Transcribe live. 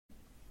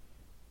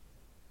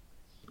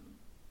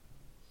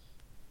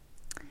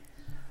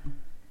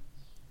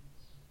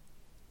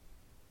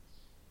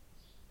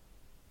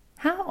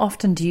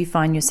often do you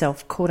find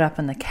yourself caught up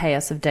in the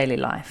chaos of daily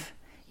life?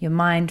 Your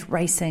mind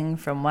racing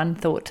from one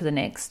thought to the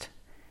next?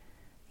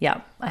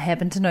 Yeah, I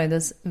happen to know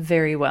this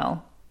very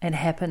well. It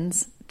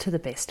happens to the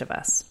best of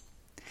us.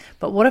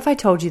 But what if I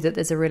told you that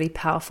there's a really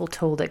powerful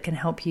tool that can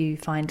help you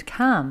find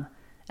calm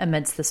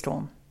amidst the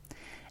storm?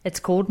 It's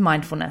called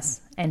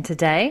mindfulness. And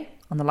today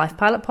on the Life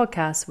Pilot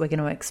podcast, we're going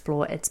to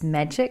explore its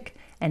magic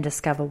and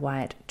discover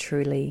why it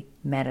truly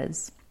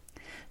matters.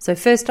 So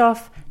first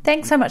off,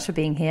 thanks so much for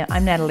being here.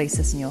 I'm Natalie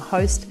Sisson, your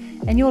host,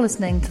 and you're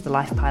listening to the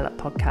Life Pilot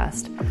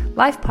podcast.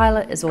 Life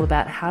Pilot is all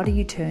about how do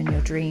you turn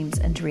your dreams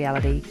into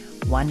reality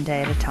one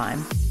day at a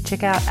time.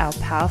 Check out our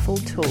powerful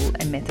tool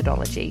and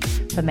methodology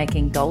for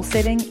making goal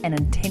setting and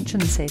intention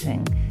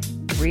setting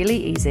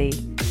really easy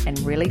and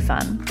really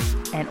fun,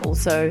 and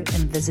also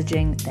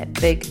envisaging that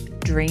big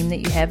dream that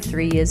you have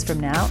 3 years from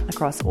now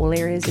across all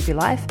areas of your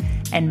life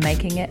and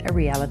making it a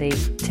reality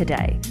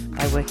today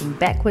by working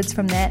backwards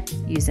from that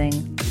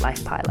using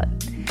Life Pilot.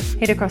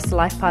 Head across to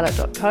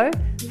lifepilot.co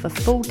for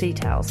full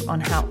details on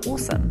how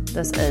awesome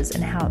this is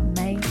and how it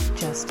may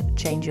just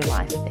change your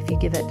life if you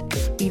give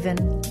it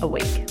even a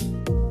week.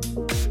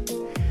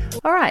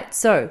 All right,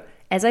 so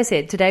as I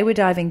said, today we're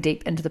diving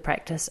deep into the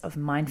practice of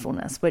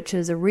mindfulness, which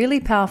is a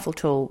really powerful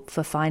tool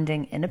for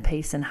finding inner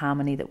peace and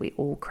harmony that we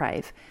all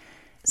crave.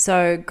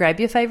 So grab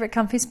your favorite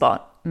comfy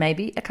spot,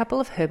 maybe a couple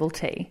of herbal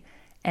tea,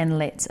 and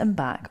let's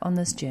embark on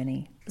this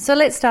journey. So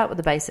let's start with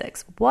the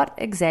basics. What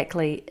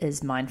exactly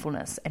is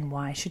mindfulness and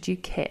why should you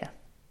care?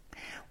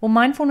 Well,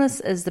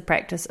 mindfulness is the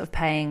practice of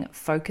paying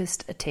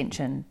focused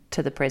attention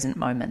to the present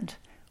moment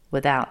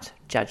without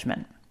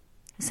judgment.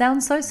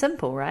 Sounds so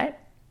simple, right?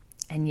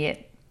 And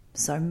yet,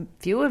 so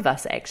few of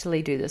us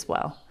actually do this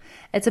well.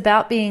 It's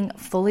about being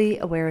fully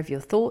aware of your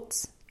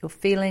thoughts, your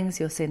feelings,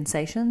 your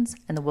sensations,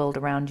 and the world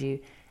around you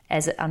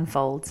as it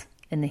unfolds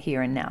in the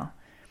here and now.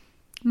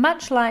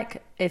 Much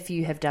like if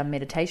you have done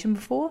meditation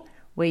before,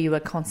 where you are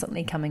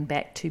constantly coming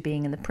back to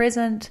being in the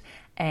present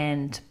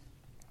and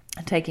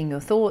taking your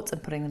thoughts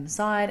and putting them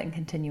aside and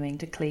continuing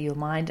to clear your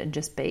mind and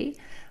just be,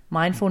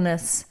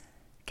 mindfulness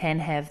can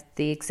have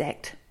the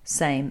exact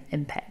same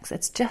impacts.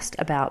 It's just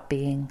about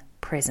being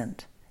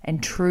present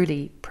and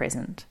truly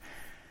present.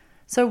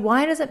 So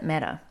why does it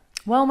matter?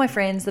 Well, my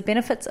friends, the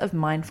benefits of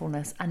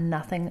mindfulness are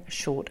nothing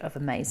short of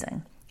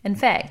amazing. In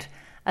fact,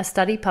 a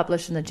study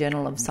published in the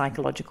Journal of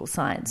Psychological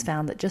Science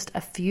found that just a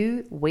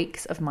few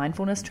weeks of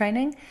mindfulness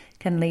training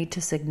can lead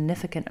to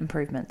significant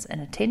improvements in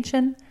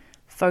attention,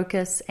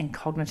 focus, and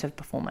cognitive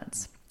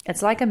performance.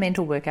 It's like a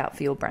mental workout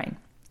for your brain.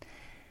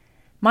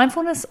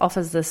 Mindfulness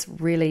offers this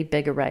really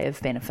big array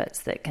of benefits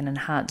that can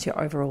enhance your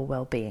overall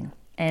well-being.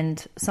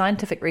 And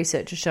scientific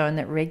research has shown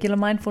that regular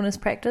mindfulness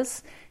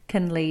practice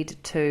can lead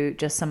to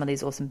just some of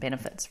these awesome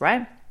benefits,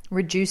 right?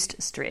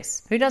 Reduced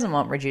stress. Who doesn't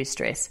want reduced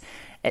stress?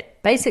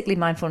 Basically,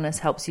 mindfulness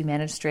helps you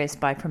manage stress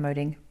by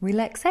promoting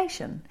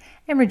relaxation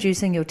and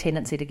reducing your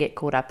tendency to get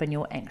caught up in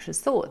your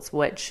anxious thoughts,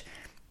 which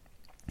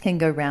can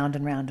go round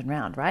and round and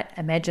round, right?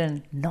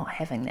 Imagine not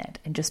having that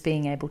and just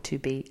being able to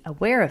be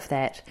aware of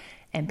that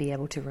and be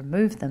able to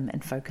remove them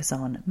and focus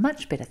on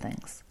much better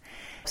things.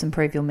 It helps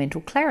improve your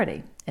mental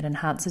clarity. It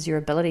enhances your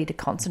ability to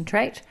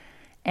concentrate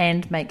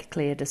and make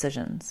clear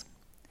decisions.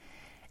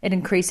 It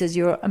increases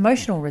your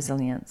emotional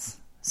resilience,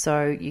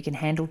 so you can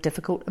handle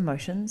difficult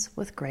emotions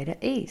with greater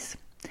ease.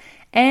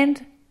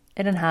 And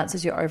it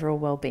enhances your overall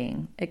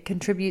well-being. It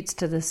contributes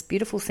to this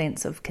beautiful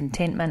sense of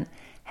contentment,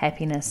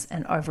 happiness,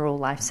 and overall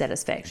life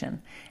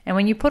satisfaction. And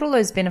when you put all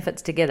those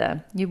benefits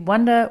together, you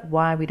wonder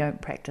why we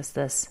don't practice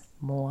this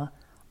more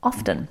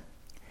often.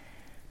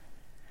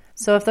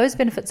 So if those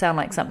benefits sound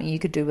like something you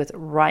could do with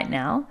right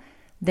now,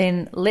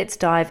 then let's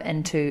dive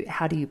into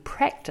how do you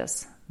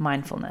practice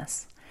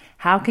mindfulness?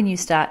 How can you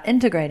start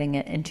integrating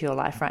it into your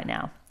life right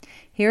now?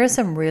 Here are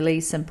some really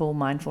simple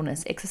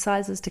mindfulness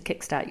exercises to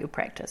kickstart your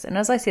practice. And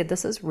as I said,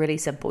 this is really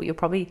simple. You're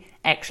probably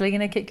actually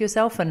going to kick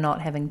yourself for not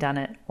having done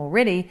it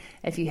already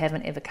if you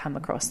haven't ever come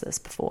across this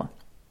before.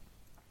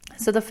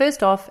 So the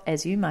first off,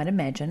 as you might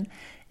imagine,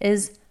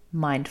 is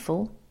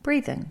mindful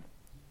breathing.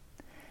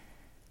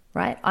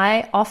 Right?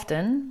 I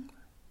often,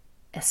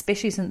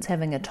 especially since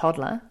having a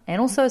toddler,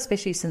 and also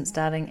especially since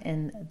starting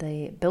in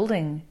the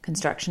building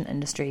construction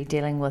industry,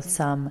 dealing with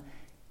some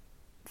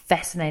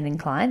fascinating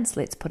clients,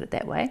 let's put it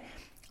that way,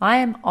 I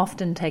am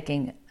often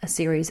taking a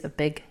series of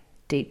big,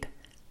 deep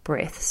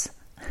breaths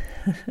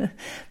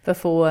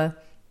before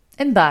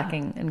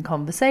embarking in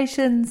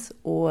conversations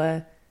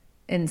or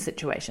in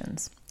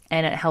situations.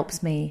 And it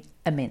helps me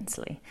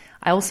immensely.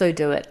 I also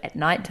do it at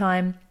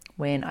nighttime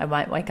when I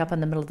might wake up in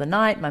the middle of the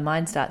night, my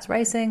mind starts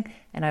racing,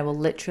 and I will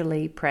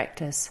literally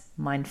practice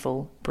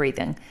mindful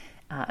breathing.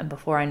 And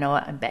before I know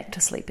it, I'm back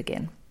to sleep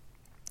again.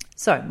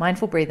 So,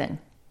 mindful breathing.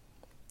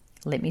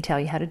 Let me tell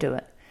you how to do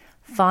it.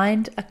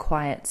 Find a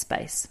quiet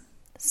space.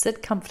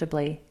 Sit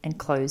comfortably and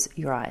close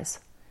your eyes.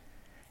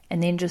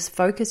 And then just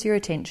focus your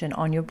attention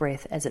on your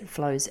breath as it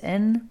flows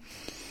in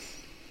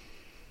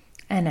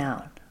and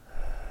out.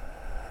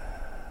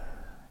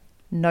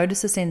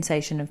 Notice the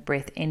sensation of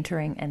breath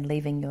entering and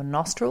leaving your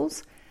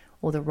nostrils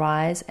or the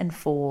rise and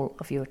fall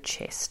of your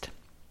chest.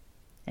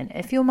 And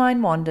if your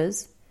mind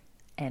wanders,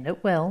 and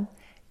it will,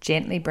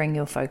 gently bring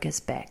your focus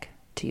back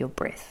to your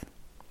breath.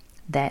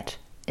 That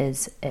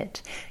is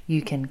it.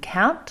 You can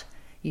count.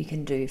 You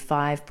can do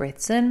 5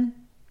 breaths in,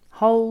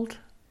 hold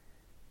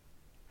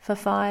for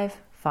 5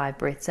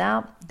 breaths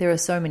out. There are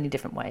so many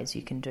different ways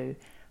you can do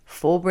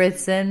 4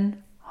 breaths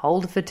in,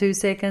 hold for 2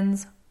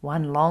 seconds,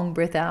 1 long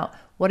breath out,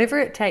 whatever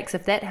it takes.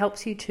 If that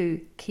helps you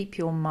to keep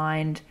your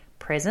mind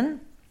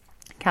present,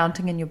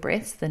 counting in your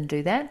breaths, then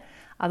do that.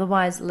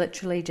 Otherwise,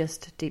 literally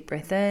just deep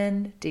breath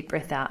in, deep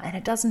breath out. And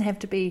it doesn't have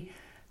to be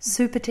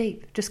super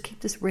deep. Just keep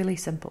this really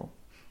simple.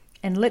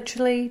 And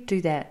literally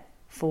do that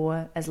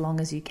for as long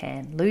as you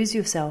can. Lose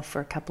yourself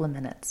for a couple of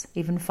minutes.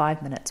 Even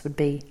 5 minutes would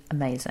be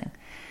amazing.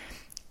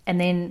 And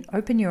then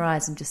open your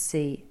eyes and just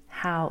see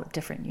how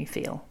different you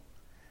feel.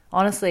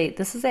 Honestly,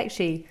 this is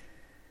actually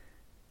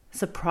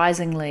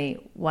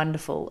surprisingly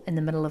wonderful in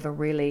the middle of a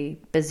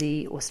really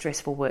busy or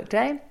stressful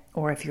workday,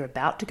 or if you're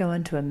about to go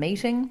into a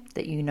meeting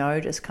that you know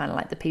just kind of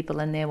like the people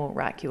in there will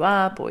rack you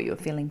up, or you're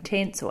feeling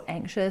tense or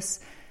anxious.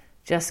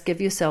 Just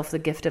give yourself the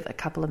gift of a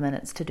couple of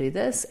minutes to do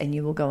this, and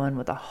you will go in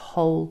with a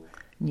whole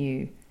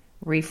new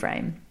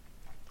reframe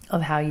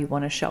of how you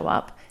want to show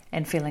up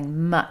and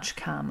feeling much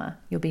calmer.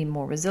 You'll be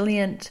more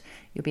resilient.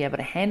 You'll be able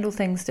to handle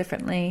things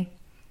differently.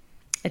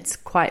 It's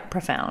quite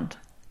profound,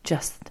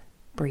 just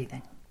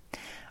breathing.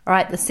 All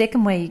right, the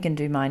second way you can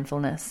do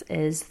mindfulness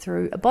is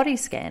through a body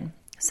scan.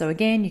 So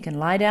again, you can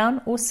lie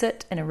down or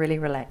sit in a really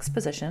relaxed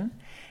position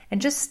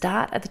and just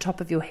start at the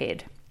top of your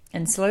head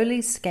and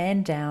slowly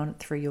scan down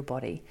through your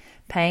body,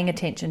 paying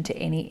attention to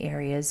any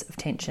areas of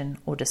tension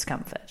or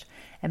discomfort.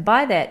 And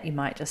by that, you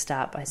might just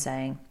start by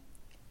saying,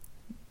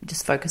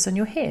 just focus on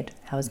your head.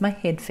 How is my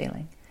head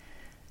feeling?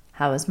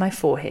 How is my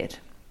forehead?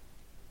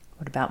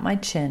 What about my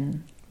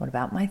chin? What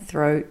about my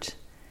throat?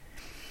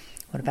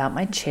 What about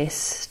my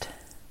chest?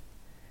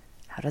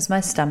 How does my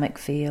stomach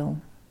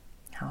feel?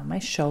 How are my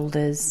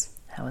shoulders?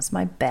 How is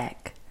my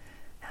back?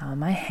 How are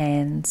my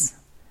hands?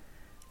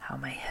 How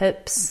are my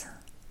hips?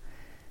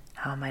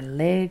 How are my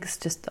legs?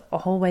 Just the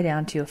whole way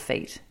down to your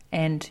feet.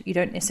 And you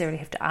don't necessarily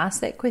have to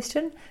ask that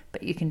question,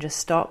 but you can just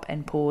stop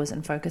and pause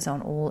and focus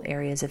on all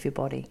areas of your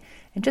body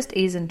and just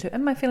ease into,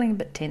 am I feeling a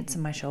bit tense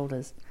in my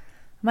shoulders?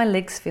 Are my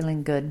legs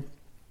feeling good?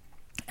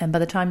 And by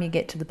the time you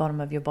get to the bottom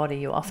of your body,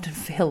 you often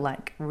feel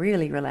like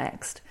really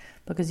relaxed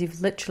because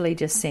you've literally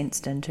just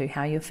sensed into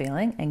how you're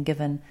feeling and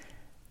given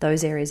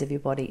those areas of your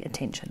body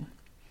attention.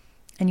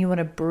 And you want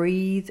to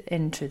breathe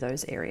into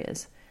those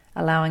areas,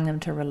 allowing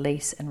them to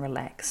release and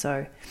relax.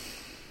 So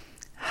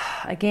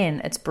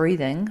again, it's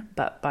breathing,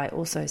 but by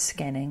also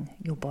scanning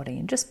your body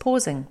and just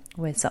pausing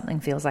where something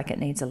feels like it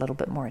needs a little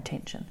bit more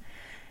attention.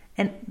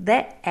 And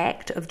that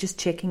act of just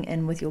checking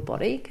in with your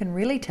body can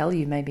really tell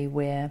you maybe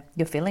where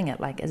you're feeling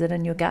it. Like, is it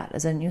in your gut?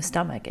 Is it in your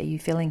stomach? Are you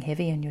feeling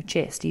heavy in your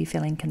chest? Are you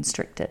feeling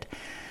constricted?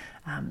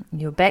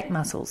 Your back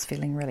muscles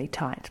feeling really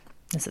tight?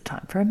 Is it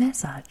time for a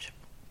massage?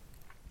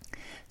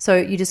 So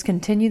you just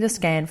continue the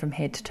scan from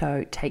head to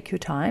toe. Take your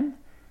time.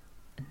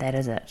 That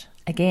is it.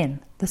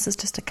 Again, this is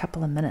just a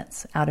couple of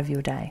minutes out of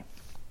your day.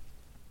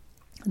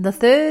 The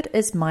third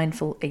is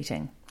mindful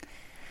eating.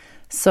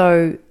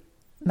 So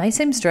may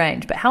seem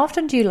strange, but how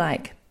often do you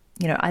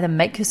either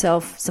make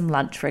yourself some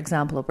lunch, for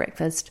example, or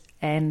breakfast,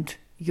 and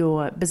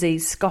you're busy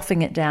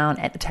scoffing it down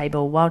at the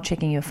table while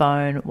checking your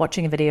phone,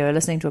 watching a video,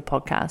 listening to a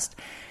podcast.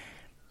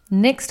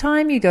 Next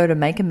time you go to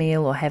make a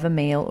meal or have a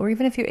meal, or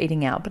even if you're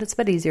eating out, but it's a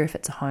bit easier if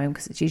it's at home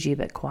because it's usually a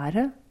bit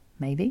quieter,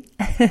 maybe,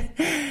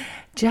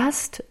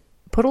 just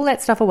put all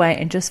that stuff away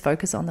and just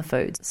focus on the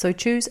foods. So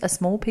choose a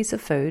small piece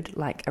of food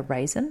like a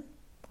raisin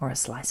or a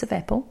slice of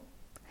apple.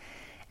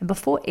 And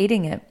before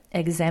eating it,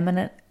 examine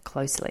it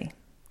closely.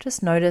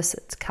 Just notice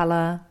its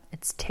color,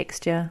 its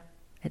texture,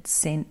 its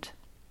scent.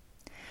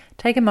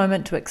 Take a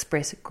moment to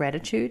express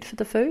gratitude for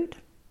the food.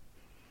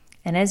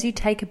 And as you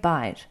take a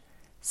bite,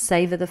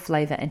 savor the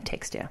flavor and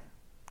texture.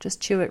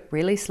 Just chew it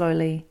really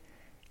slowly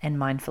and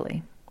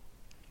mindfully.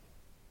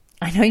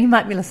 I know you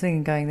might be listening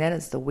and going, that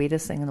is the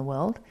weirdest thing in the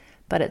world.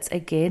 But it's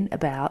again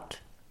about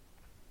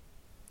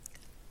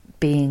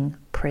being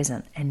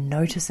present and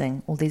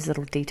noticing all these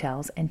little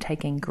details and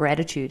taking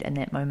gratitude in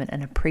that moment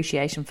and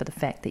appreciation for the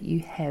fact that you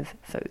have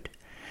food.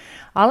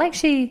 I'll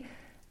actually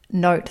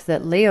note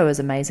that Leo is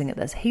amazing at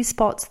this. He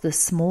spots the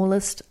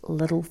smallest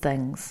little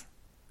things.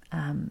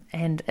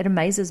 And it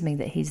amazes me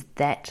that he's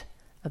that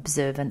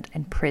observant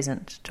and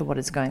present to what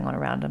is going on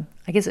around him.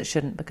 I guess it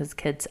shouldn't, because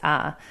kids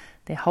are.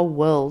 Their whole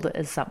world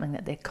is something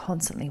that they're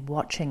constantly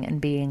watching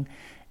and being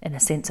in a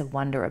sense of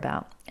wonder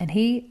about. And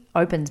he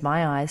opens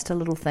my eyes to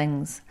little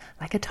things,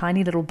 like a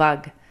tiny little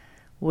bug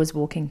was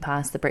walking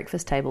past the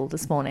breakfast table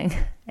this morning,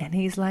 and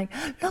he's like,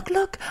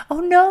 look,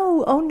 oh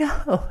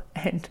no.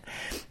 And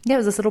yeah, it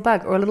was this little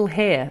bug, or a little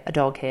hair, a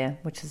dog hair,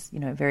 which is,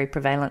 very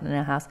prevalent in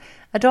our house,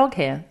 a dog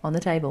hair on the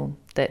table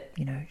that,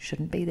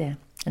 shouldn't be there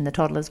in the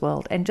toddler's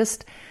world. And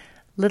just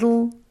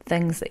little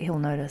things that he'll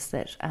notice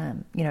that,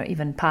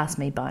 even pass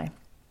me by.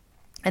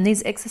 And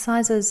these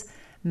exercises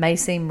may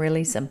seem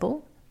really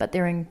simple, but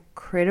they're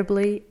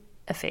incredibly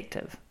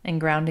effective in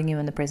grounding you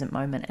in the present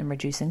moment and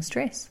reducing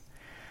stress.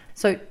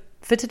 So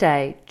for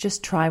today,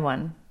 just try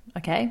one,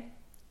 okay?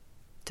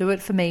 Do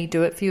it for me,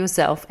 do it for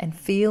yourself, and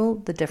feel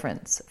the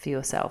difference for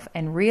yourself,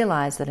 and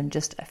realize that in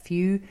just a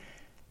few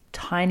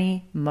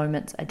tiny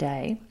moments a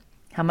day,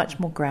 how much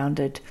more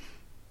grounded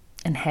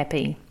and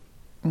happy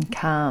and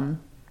calm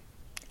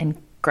and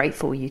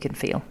grateful you can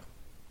feel.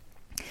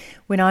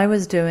 When I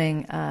was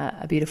doing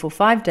a beautiful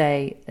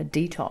 5-day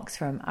detox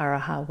from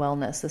Araha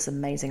Wellness, this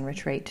amazing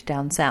retreat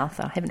down south,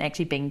 I haven't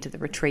actually been to the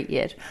retreat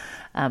yet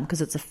because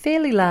it's a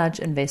fairly large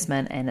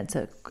investment and it's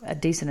a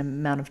decent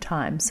amount of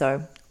time.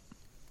 So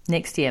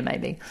next year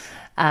maybe,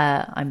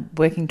 I'm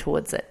working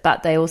towards it.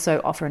 But they also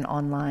offer an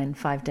online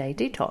 5-day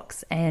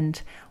detox.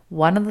 And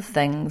one of the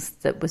things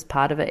that was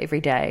part of it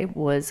every day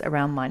was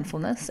around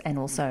mindfulness and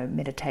also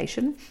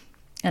meditation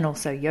and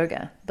also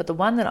yoga. But the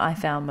one that I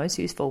found most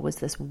useful was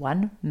this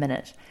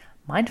 1-minute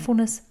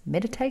mindfulness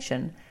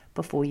meditation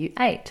before you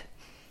ate.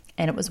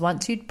 And it was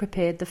once you'd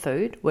prepared the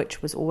food,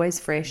 which was always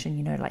fresh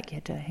and, like you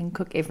had to hand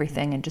cook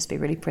everything and just be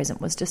really present,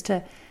 was just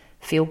to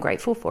feel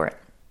grateful for it.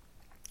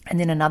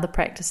 And then another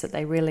practice that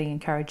they really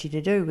encourage you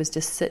to do was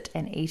just sit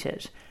and eat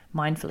it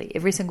mindfully.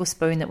 Every single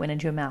spoon that went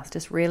into your mouth,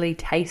 just really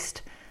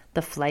taste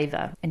the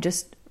flavor and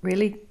just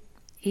really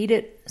eat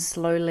it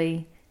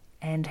slowly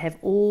and have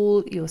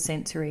all your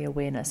sensory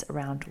awareness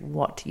around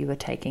what you were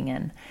taking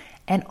in.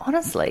 And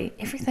honestly,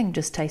 everything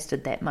just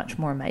tasted that much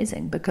more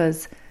amazing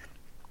because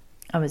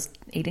I was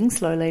eating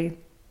slowly,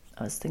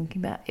 I was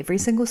thinking about every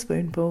single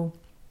spoonful,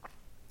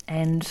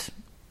 and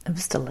it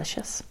was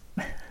delicious.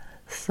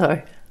 So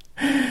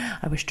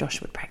I wish Josh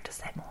would practice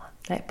that more.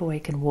 That boy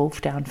can wolf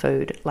down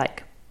food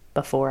like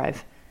before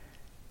I've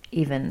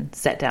even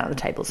sat down at the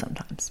table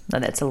sometimes. No,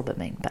 that's a little bit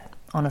mean, but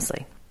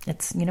honestly,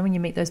 it's, when you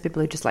meet those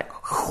people who just like,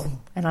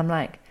 and I'm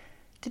like,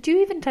 did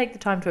you even take the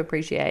time to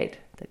appreciate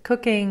the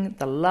cooking,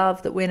 the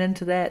love that went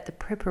into that, the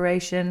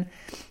preparation,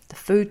 the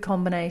food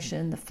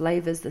combination, the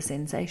flavors, the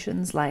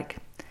sensations? Like,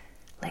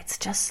 let's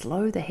just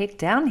slow the heck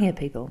down here,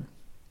 people.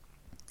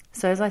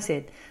 So as I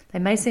said, they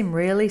may seem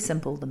really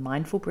simple, the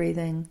mindful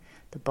breathing,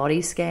 the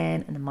body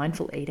scan, and the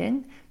mindful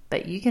eating,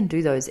 but you can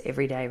do those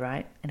every day,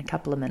 right? In a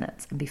couple of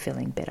minutes and be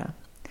feeling better.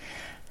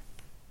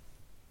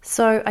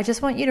 So I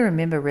just want you to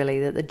remember really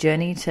that the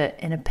journey to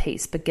inner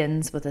peace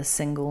begins with a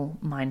single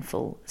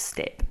mindful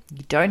step.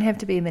 You don't have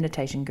to be a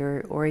meditation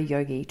guru or a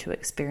yogi to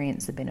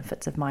experience the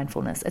benefits of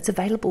mindfulness. It's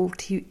available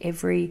to you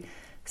every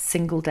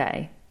single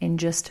day in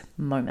just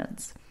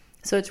moments.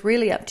 So it's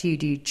really up to you.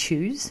 Do you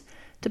choose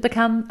to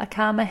become a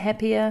calmer,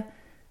 happier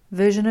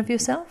version of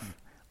yourself?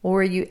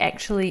 Or are you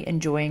actually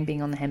enjoying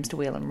being on the hamster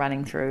wheel and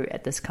running through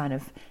at this kind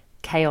of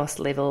chaos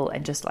level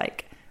and just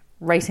like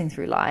racing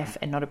through life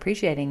and not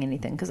appreciating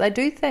anything? Because I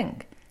do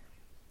think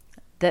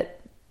that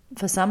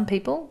for some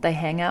people, they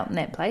hang out in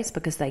that place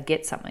because they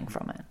get something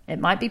from it. It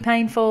might be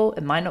painful,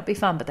 it might not be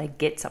fun, but they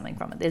get something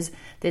from it.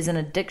 There's an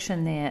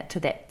addiction there to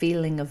that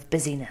feeling of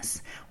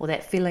busyness, or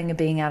that feeling of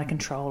being out of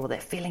control, or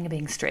that feeling of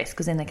being stressed,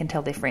 because then they can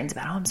tell their friends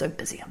about, I'm so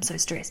busy, I'm so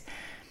stressed.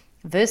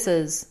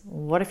 Versus,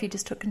 what if you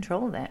just took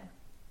control of that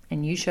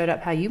and you showed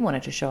up how you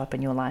wanted to show up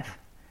in your life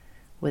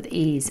with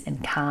ease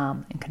and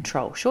calm and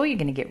control? Sure, you're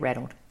going to get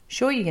rattled.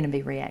 Sure, you're going to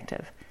be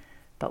reactive.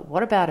 But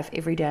what about if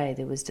every day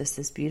there was just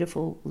this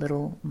beautiful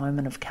little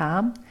moment of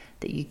calm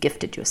that you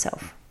gifted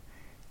yourself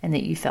and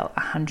that you felt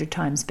 100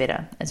 times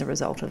better as a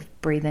result of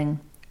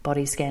breathing,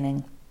 body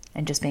scanning,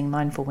 and just being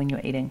mindful when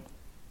you're eating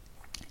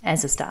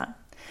as a start?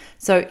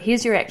 So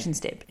here's your action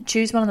step.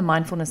 Choose one of the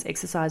mindfulness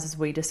exercises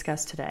we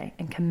discussed today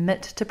and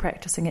commit to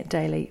practicing it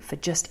daily for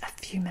just a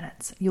few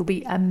minutes. You'll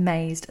be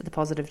amazed at the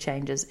positive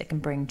changes it can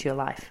bring to your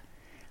life.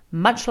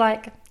 Much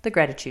like the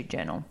gratitude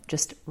journal,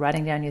 just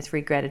writing down your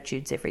 3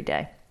 gratitudes every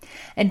day.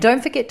 And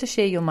don't forget to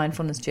share your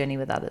mindfulness journey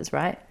with others,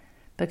 right?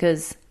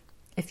 Because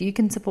if you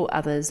can support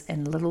others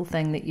in a little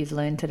thing that you've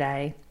learned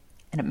today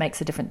and it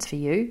makes a difference for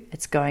you,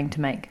 it's going to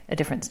make a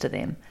difference to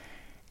them.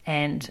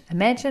 And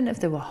imagine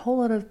if there were a whole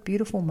lot of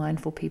beautiful,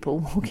 mindful people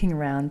walking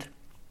around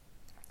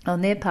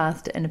on their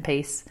path to inner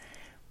peace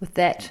with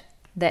that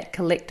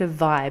collective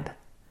vibe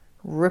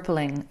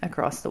rippling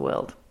across the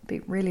world. It'd be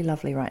really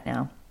lovely right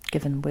now,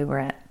 given where we're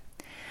at.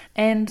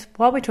 And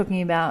while we're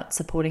talking about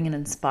supporting and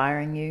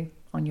inspiring you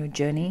on your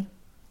journey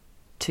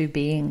to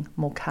being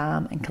more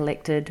calm and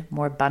collected,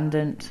 more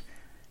abundant,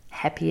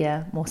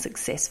 happier, more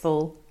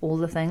successful, all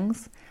the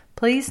things,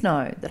 please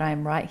know that I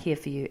am right here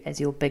for you as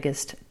your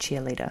biggest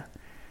cheerleader.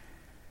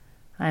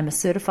 I am a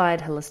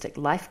certified holistic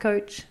life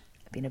coach.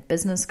 I've been a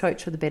business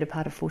coach for the better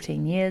part of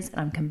 14 years,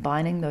 and I'm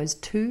combining those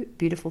 2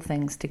 beautiful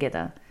things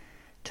together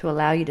to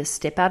allow you to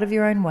step out of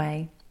your own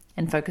way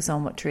and focus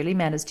on what truly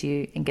matters to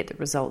you and get the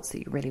results that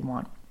you really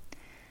want.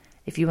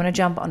 If you want to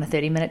jump on a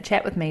 30-minute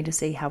chat with me to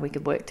see how we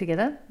could work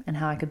together and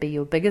how I could be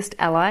your biggest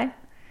ally,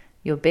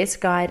 your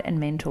best guide and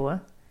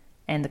mentor,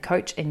 and the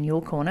coach in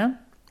your corner,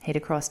 head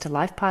across to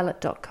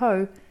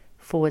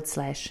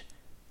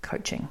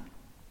lifepilot.co/coaching.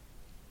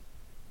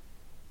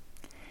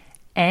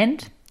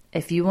 And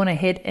if you want to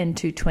head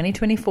into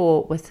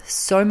 2024 with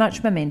so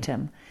much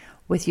momentum,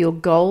 with your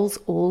goals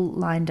all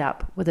lined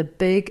up, with a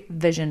big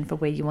vision for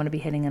where you want to be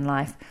heading in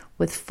life,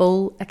 with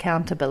full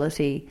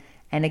accountability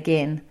and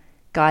again,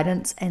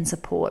 guidance and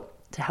support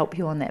to help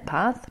you on that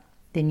path,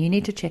 then you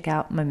need to check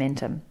out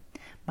Momentum,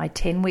 my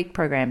 10-week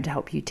program to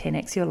help you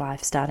 10x your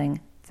life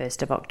starting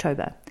 1st of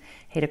October.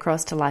 Head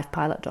across to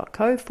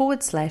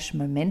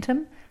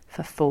lifepilot.co/momentum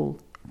for full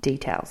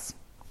details.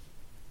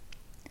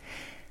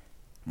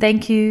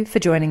 Thank you for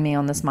joining me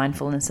on this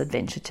mindfulness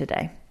adventure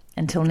today.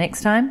 Until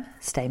next time,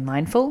 stay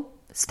mindful,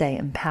 stay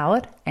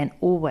empowered, and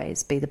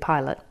always be the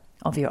pilot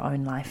of your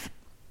own life.